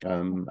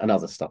 and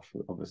other stuff,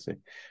 obviously.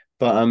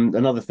 But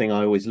another thing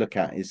I always look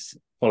at is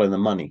follow the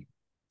money.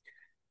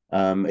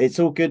 It's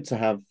all good to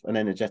have an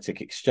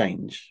energetic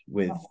exchange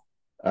with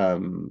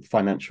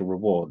financial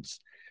rewards,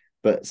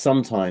 but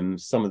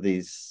sometimes some of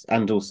these,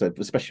 and also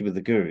especially with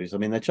the gurus, I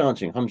mean, they're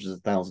charging hundreds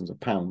of thousands of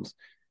pounds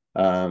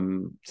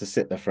to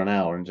sit there for an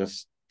hour and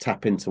just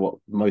tap into what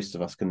most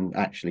of us can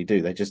actually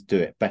do. They just do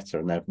it better,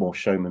 and they're more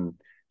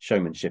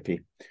showmanshipy.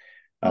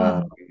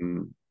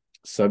 Mm.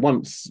 So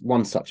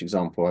one such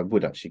example I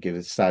would actually give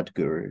is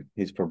Sadhguru.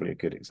 He's probably a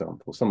good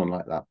example. Someone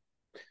like that.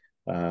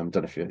 Don't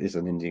know if he's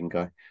an Indian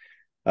guy.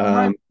 I've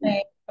heard Um, the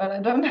name, but I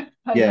don't know.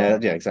 I yeah,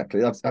 don't. yeah,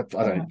 exactly. I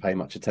don't pay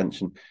much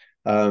attention.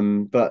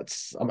 But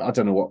I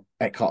don't know what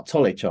Eckhart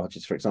Tolle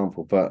charges, for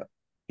example. But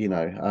you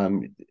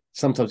know,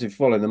 sometimes if you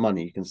follow the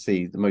money, you can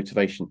see the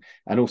motivation,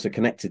 and also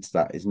connected to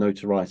that is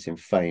notoriety and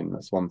fame.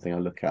 That's one thing I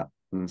look at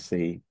and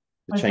see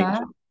the What's change.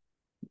 that?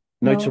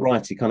 No.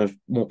 Notoriety, kind of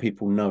more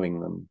people knowing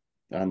them,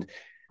 and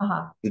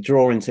Uh-huh. the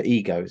draw into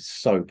ego is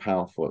so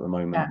powerful at the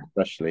moment. Yeah.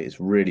 Especially, it's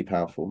really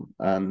powerful,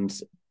 and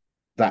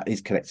that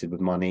is connected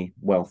with money,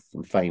 wealth,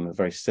 and fame are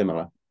very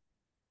similar.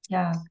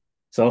 Yeah.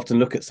 So I often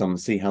look at some and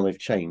see how they've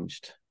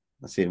changed.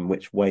 I see in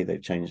which way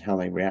they've changed, how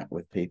they react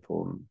with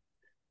people,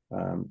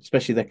 and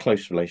especially their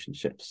close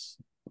relationships.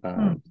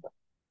 Hmm.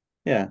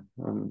 Yeah,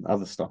 and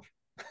other stuff.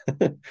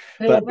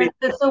 But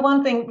so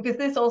one thing, because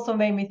this also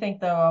made me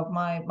think though of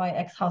my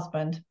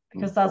ex-husband,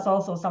 because that's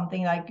also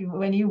something like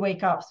when you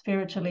wake up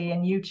spiritually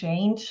and you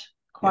change yeah,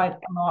 quite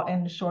a lot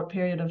in a short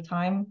period of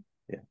time,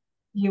 yeah,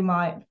 you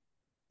might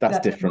that's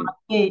that different. might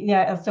be,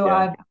 yeah. So Yeah,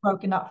 I've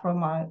broken up from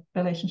my yeah,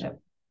 relationship.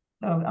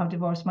 So I've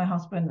divorced my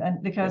husband, and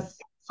yeah, because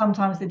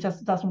sometimes it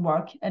just doesn't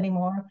work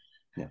anymore.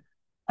 yeah,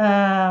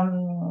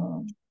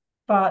 Um,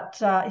 but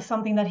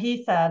something that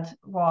he said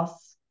was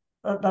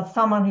that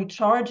someone who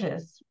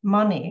charges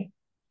money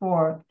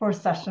for a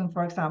session,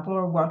 for example,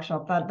 or a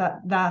workshop,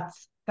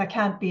 that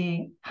can't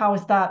be. How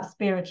is that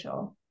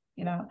spiritual?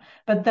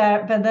 But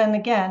then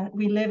again,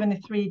 we live in a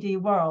 3D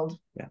world,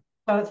 yeah.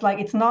 so it's like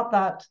it's not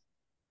that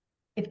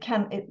it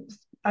can.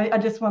 I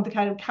just want to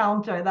kind of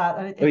counter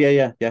that. Oh yeah,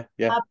 yeah, yeah,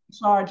 yeah, Have to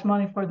charge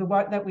money for the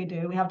work that we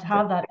do. We have to yeah,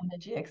 have that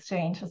energy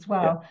exchange as yeah,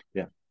 well,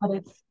 yeah, but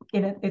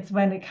it's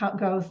when it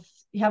goes,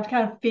 you have to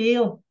kind of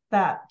feel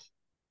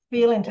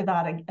into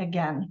that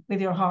again with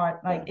your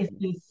heart, yeah, like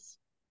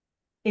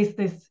is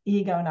this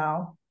ego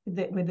now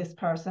with this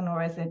person,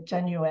 or is it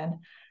genuine?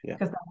 yeah.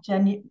 Because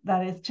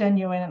that is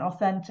genuine and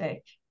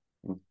authentic.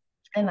 Mm.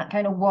 and that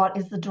kind of what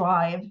is the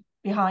drive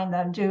behind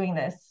them doing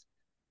this.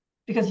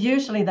 Because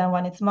usually then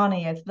when it's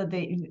money, it's that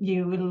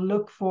you will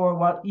look for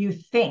what you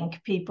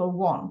think people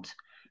want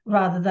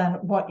rather than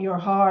what your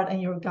heart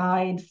and your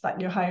guides,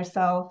 like your higher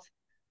self,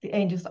 the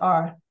angels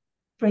are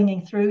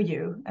bringing through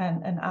you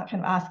and kind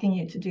of asking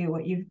you to do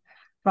what you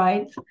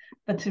right,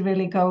 but to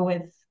really go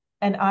with.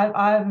 And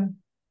I'm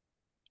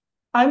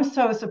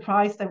so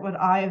surprised at what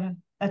I've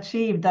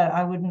achieved that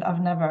I wouldn't have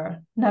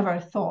never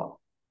thought.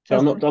 So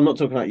Just I'm not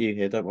talking about you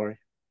here, don't worry.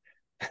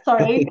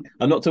 sorry.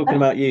 I'm not talking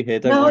about you here,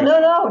 don't No, worry. no,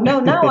 no, no.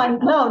 Now I'm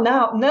no,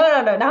 no, no,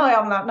 no, no.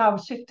 Now I'm not. Now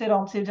I've shifted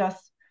on to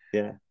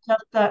Yeah.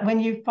 just that when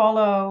you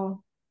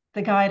follow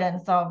the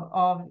guidance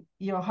of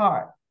your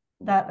heart,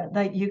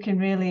 that you can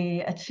really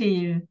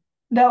achieve.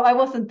 No, I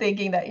wasn't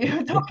thinking that you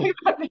were talking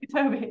about me,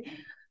 Toby.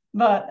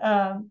 But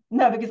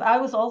no, because I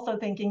was also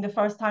thinking the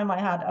first time I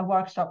had a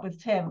workshop with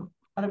Tim,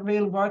 a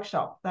real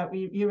workshop that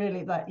you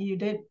really that you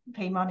did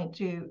pay money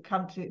to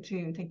come to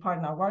take part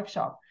in our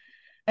workshop,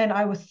 and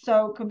I was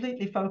so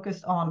completely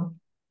focused on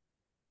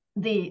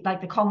the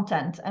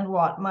content and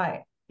what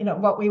my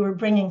what we were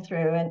bringing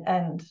through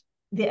and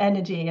the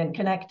energy and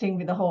connecting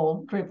with the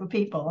whole group of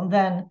people, and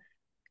then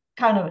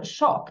kind of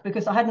shock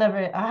because I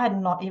had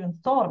not even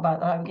thought about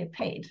that I would get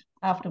paid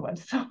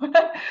afterwards.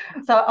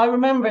 So I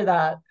remember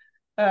that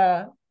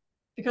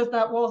because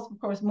that was of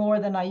course more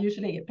than I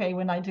usually get paid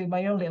when I do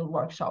my own little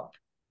workshop,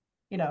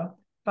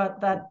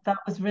 but that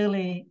was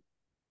really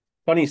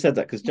Funny you said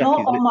that because not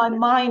Jackie's on my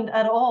mind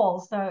at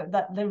all. So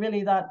that they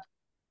really that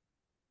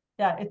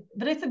yeah,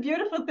 but it's a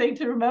beautiful thing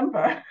to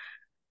remember.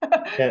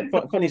 yeah,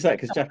 funny you say that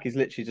because Jackie's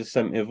literally just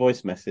sent me a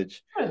voice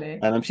message, Really?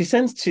 and she's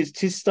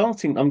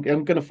starting. I'm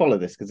going to follow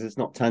this because it's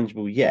not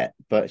tangible yet,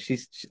 but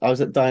I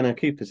was at Diana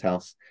Cooper's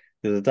house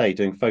the other day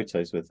doing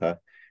photos with her,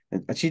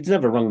 and she'd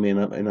never rung me in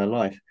her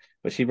life,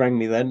 but she rang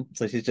me then.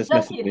 So she's just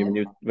Jackie messaged me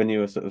did. when you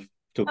were sort of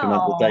talking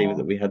about the day that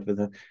Oh, we had with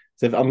her.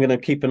 So I'm going to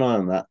keep an eye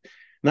on that.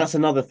 And that's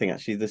another thing,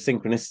 actually, the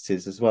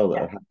synchronicities as well that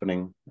yeah, are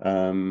happening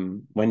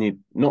when you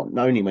not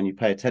only when you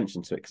pay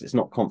attention to it, because it's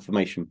not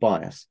confirmation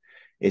bias,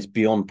 it's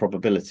beyond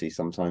probability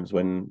sometimes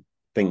when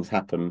things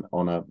happen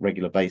on a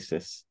regular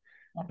basis.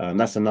 yeah,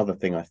 That's another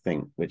thing I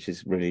think, which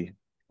is really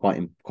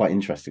quite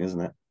interesting,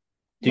 isn't it?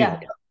 Do you yeah.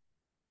 think?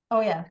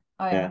 Oh, yeah.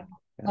 Oh, Yeah, yeah.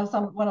 yeah, That's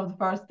one of the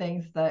first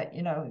things that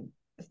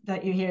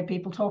that you hear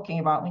people talking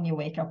about when you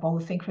wake up, all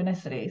the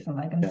synchronicities and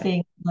like and yeah,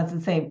 seeing,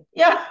 let's say,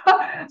 yeah.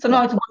 So yeah.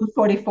 now it's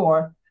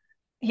 1:44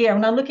 here.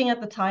 I'm not looking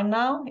at the time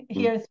now. Mm,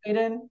 Here in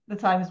Sweden, the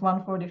time is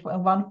 1:44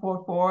 and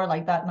 1:44.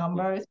 Like that mm,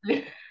 number is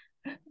yeah.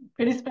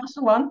 pretty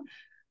special one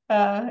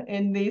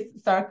in these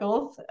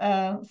circles.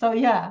 So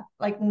yeah,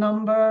 like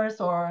numbers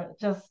or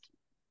just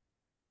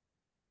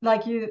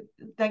like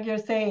you're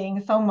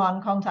saying,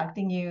 someone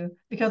contacting you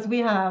because we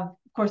have,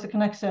 of course, a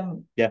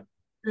connection Yeah,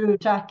 through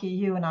Jackie.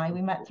 You and I,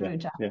 we met yeah, through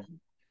Jackie. yeah.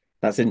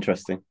 That's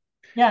interesting.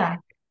 Yeah,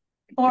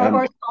 Um,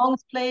 or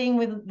songs playing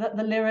with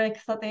the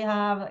lyrics that they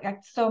have,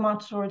 like so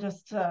much, or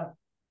just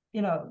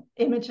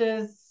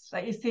images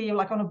that you see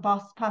like on a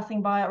bus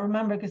passing by. I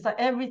remember because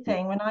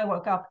everything when I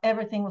woke up,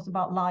 everything was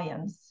about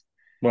lions,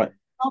 right.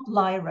 not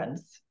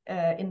lyrans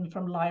in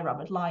from Lyra,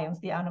 but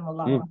lions, the animal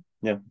Lyra.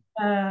 Yeah,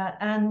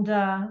 And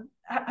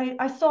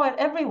I saw it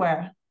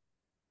everywhere.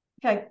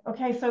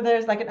 Okay, so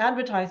there's like an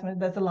advertisement,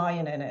 there's a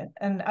lion in it,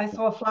 and I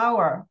saw a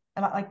flower,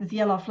 and like this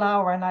yellow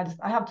flower, and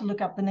I have to look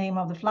up the name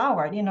of the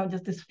flower,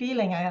 just this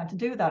feeling I had to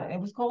do that.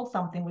 It was called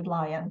something with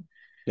lion,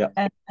 yeah,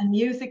 and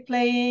music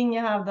playing.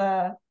 You have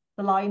the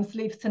Lion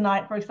Sleeps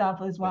Tonight, for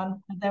example, is yeah,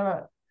 one. There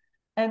were,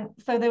 and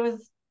so there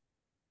was,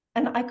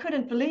 and I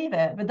couldn't believe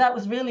it, but that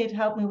was really to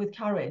help me with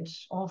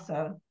courage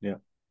also, yeah.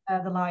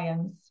 the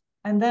lions.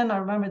 And then I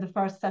remember the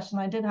first session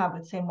I did have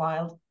with Tim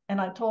Wilde,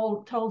 and I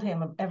told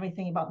him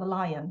everything about the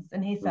lions,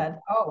 and he Mm. said,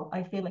 "Oh,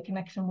 I feel a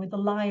connection with the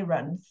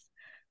Lyrans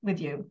with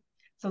you."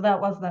 So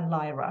that was then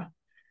Lyra.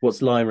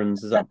 What's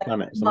Lyrans? Is that a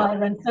planet or something?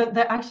 Lyran. So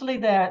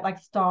they're like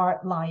star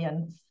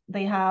lions.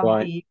 They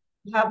Right.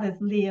 have this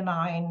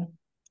leonine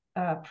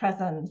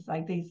presence,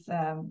 like these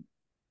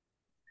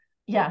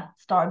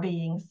star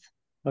beings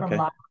from Okay.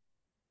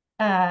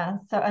 Lyra.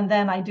 So and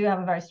then I do have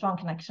a very strong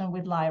connection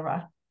with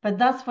Lyra. But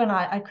that's when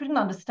I couldn't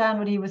understand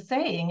what he was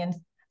saying. And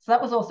so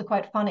that was also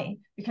quite funny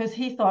because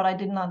he thought I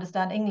didn't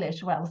understand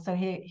English well. So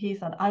he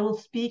said, I will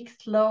speak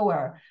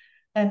slower.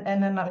 And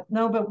then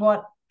no, but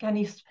what can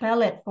you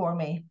spell it for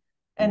me? Mm.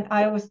 And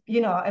I was,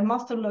 I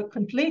must have looked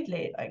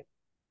completely like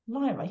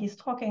Lyra, he's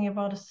talking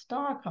about a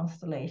star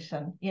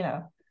constellation,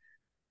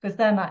 because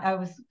then I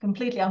was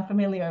completely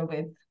unfamiliar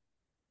with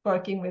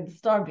working with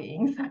star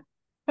beings.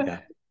 Yeah.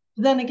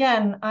 Then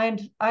again,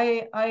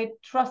 I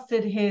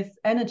trusted his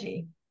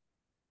energy.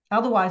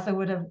 Otherwise, I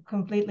would have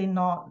completely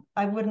not.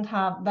 I wouldn't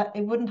have that.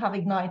 It wouldn't have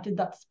ignited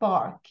that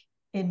spark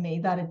in me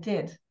that it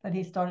did. That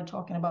he started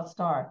talking about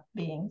star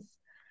beings.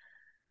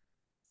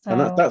 And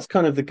So that's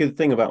kind of the good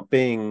thing about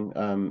being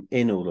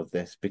in all of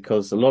this,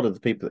 because a lot of the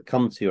people that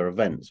come to your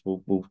events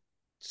will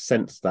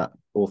sense that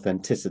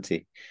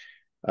authenticity.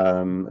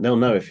 They'll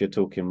know if you're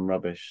talking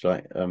rubbish.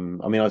 Like, I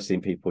mean, I've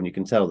seen people and you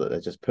can tell that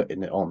they're just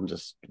putting it on,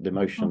 just the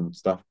emotion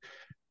stuff.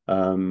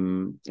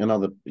 And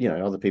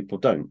other people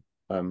don't.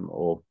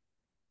 Or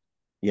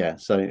yeah,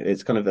 so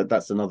it's kind of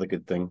that's another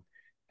good thing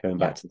going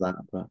back to that.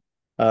 But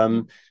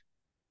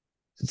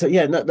so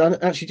yeah, no,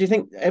 actually, do you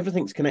think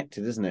everything's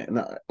connected, isn't it?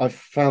 And I've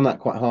found that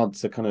quite hard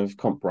to kind of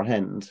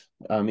comprehend,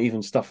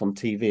 even stuff on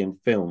TV and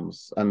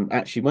films. And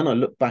actually, when I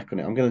look back on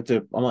it, I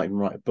might even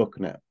write a book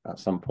on it at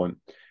some point.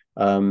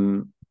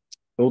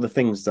 All the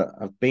things that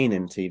have been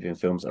in TV and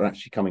films are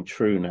actually coming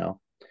true now.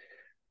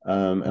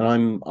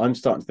 And I'm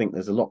starting to think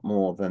there's a lot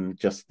more than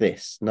just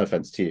this. No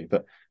offense to you,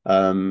 but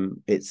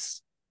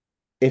it's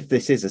if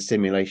this is a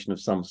simulation of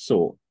some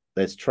sort,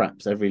 there's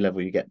traps every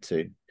level you get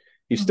to.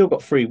 You've still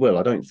got free will.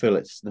 I don't feel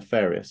it's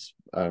nefarious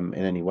in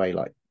any way,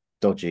 like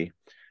dodgy.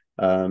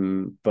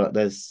 But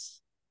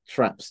there's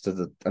traps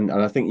to and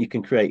I think you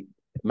can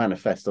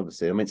manifest,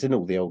 obviously. I mean, it's in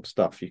all the old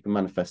stuff. You can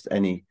manifest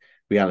any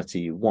reality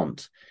you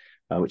want,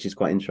 which is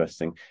quite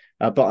interesting.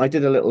 But I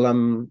did a little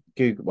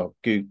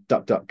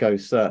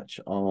DuckDuckGo search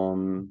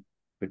on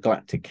the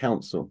Galactic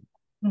Council.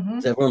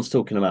 So everyone's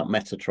talking about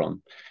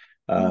Metatron,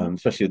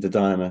 especially with the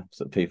Diana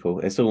sort of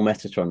people. It's all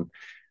Metatron.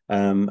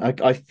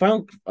 I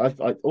found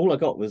all I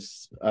got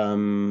was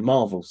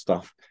Marvel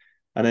stuff,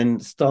 and then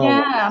Star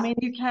Wars, I mean,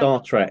 you can.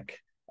 Star Trek,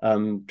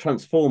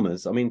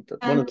 Transformers. I mean,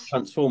 one of the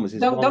Transformers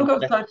is don't go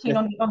searching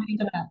on the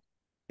internet.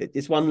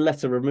 It's one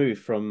letter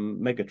removed from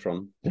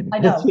Megatron. I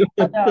know.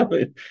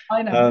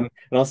 And I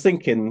was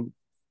thinking,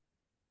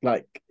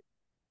 like,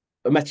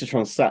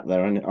 Metatron sat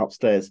there and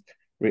upstairs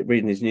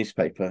reading his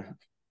newspaper,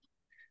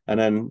 and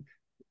then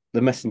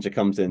the messenger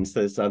comes in and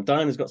says,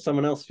 Diana's got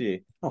someone else for you.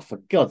 Oh, for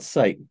God's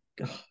sake.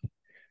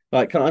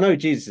 Like, I know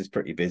Jesus is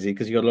pretty busy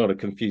because you've got a lot of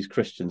confused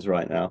Christians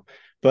right now,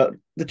 but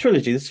the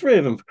trilogy, there's three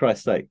of them, for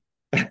Christ's sake.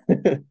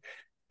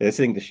 It's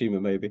English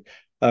humor, maybe.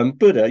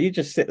 Buddha, you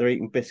just sit there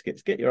eating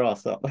biscuits. Get your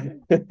ass up.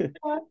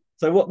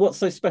 So what's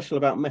so special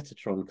about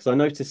Metatron? Because I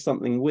noticed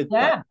something with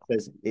that. It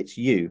says it's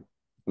you,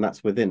 and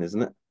that's within,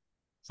 isn't it?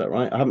 Is that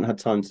right? I haven't had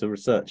time to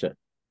research it.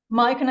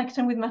 My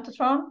connection with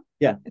Metatron?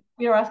 Yeah.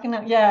 You're asking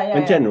that? Yeah.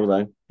 In general,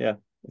 though, yeah.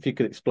 If you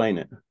could explain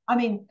it. I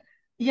mean,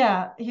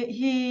 yeah,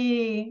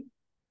 he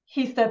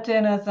stepped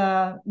in as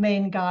a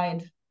main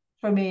guide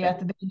for me at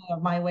the beginning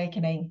of my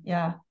awakening.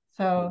 Yeah.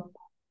 So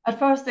at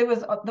first it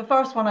was the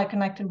first one I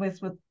connected with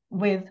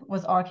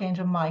was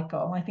Archangel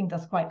Michael. I think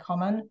that's quite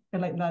common.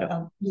 Feel like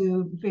that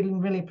blue, feeling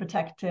really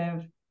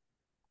protective,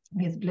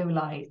 his blue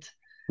light.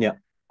 Yeah.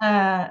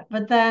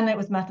 But then it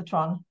was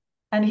Metatron,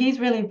 and he's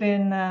really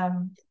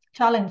been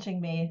challenging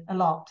me a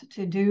lot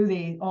to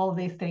do all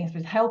these things.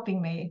 He's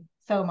helping me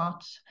so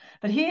much.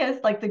 But he is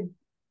like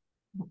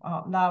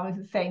now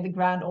I'm saying the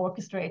grand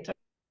orchestrator.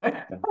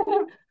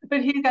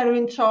 But he's kind of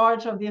in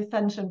charge of the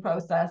ascension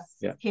process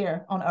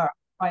here on Earth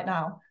right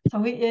now.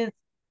 So he is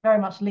very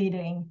much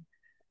leading,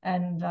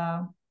 and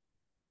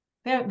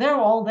they're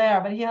all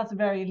there, but he has a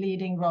very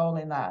leading role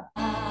in that.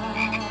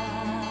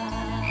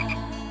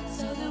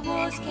 So the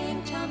wars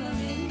came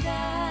tumbling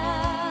down.